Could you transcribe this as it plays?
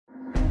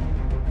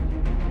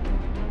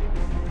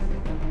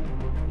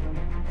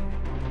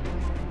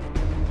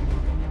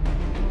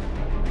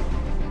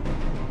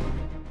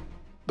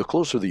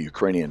closer the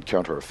Ukrainian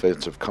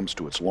counteroffensive comes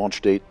to its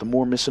launch date, the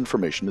more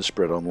misinformation is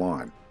spread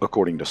online.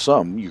 According to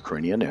some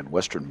Ukrainian and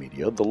Western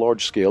media, the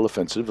large-scale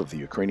offensive of the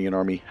Ukrainian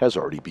army has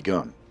already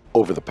begun.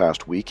 Over the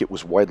past week, it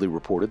was widely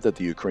reported that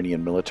the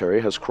Ukrainian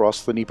military has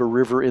crossed the Dnieper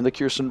River in the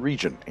Kherson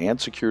region and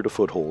secured a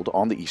foothold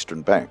on the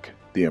eastern bank.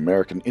 The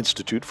American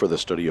Institute for the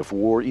Study of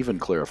War even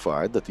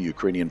clarified that the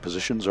Ukrainian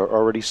positions are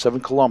already 7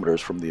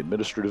 kilometers from the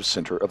administrative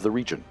center of the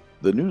region.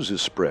 The news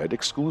is spread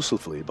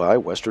exclusively by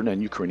Western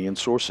and Ukrainian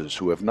sources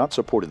who have not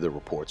supported the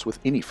reports with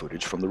any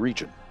footage from the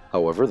region.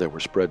 However, they were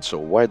spread so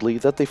widely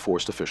that they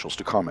forced officials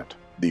to comment.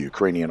 The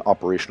Ukrainian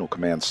Operational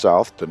Command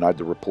South denied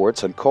the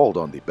reports and called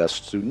on the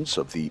best students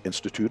of the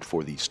Institute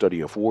for the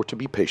Study of War to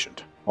be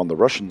patient. On the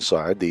Russian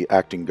side, the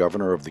acting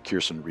governor of the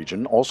Kherson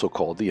region also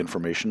called the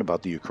information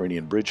about the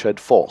Ukrainian bridgehead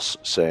false,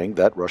 saying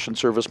that Russian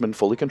servicemen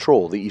fully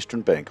control the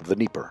eastern bank of the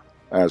Dnieper.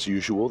 As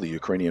usual, the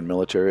Ukrainian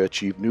military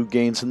achieved new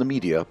gains in the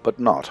media, but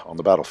not on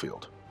the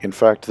battlefield. In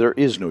fact, there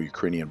is no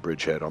Ukrainian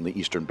bridgehead on the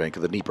eastern bank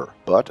of the Dnieper,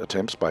 but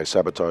attempts by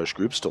sabotage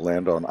groups to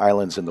land on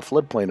islands in the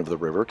floodplain of the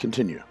river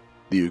continue.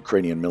 The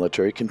Ukrainian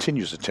military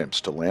continues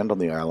attempts to land on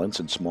the islands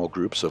in small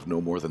groups of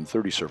no more than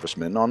 30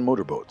 servicemen on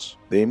motorboats.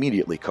 They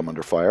immediately come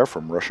under fire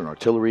from Russian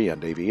artillery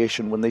and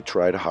aviation when they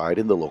try to hide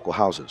in the local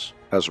houses.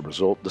 As a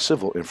result, the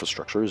civil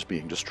infrastructure is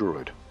being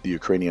destroyed. The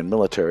Ukrainian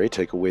military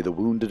take away the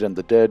wounded and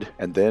the dead,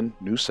 and then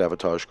new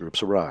sabotage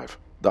groups arrive.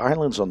 The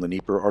islands on the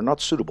Dnieper are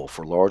not suitable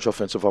for large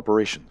offensive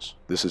operations.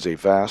 This is a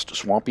vast,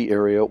 swampy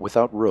area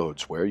without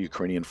roads where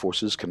Ukrainian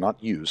forces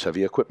cannot use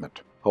heavy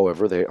equipment.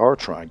 However, they are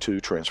trying to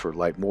transfer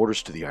light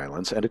mortars to the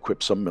islands and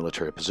equip some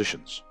military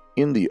positions.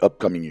 In the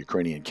upcoming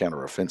Ukrainian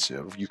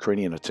counteroffensive,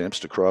 Ukrainian attempts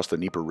to cross the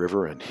Dnieper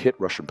River and hit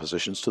Russian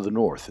positions to the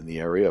north in the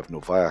area of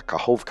Novaya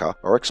Kakhovka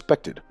are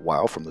expected,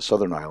 while from the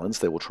southern islands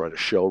they will try to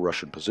shell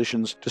Russian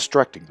positions,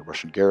 distracting the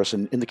Russian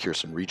garrison in the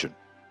Kherson region.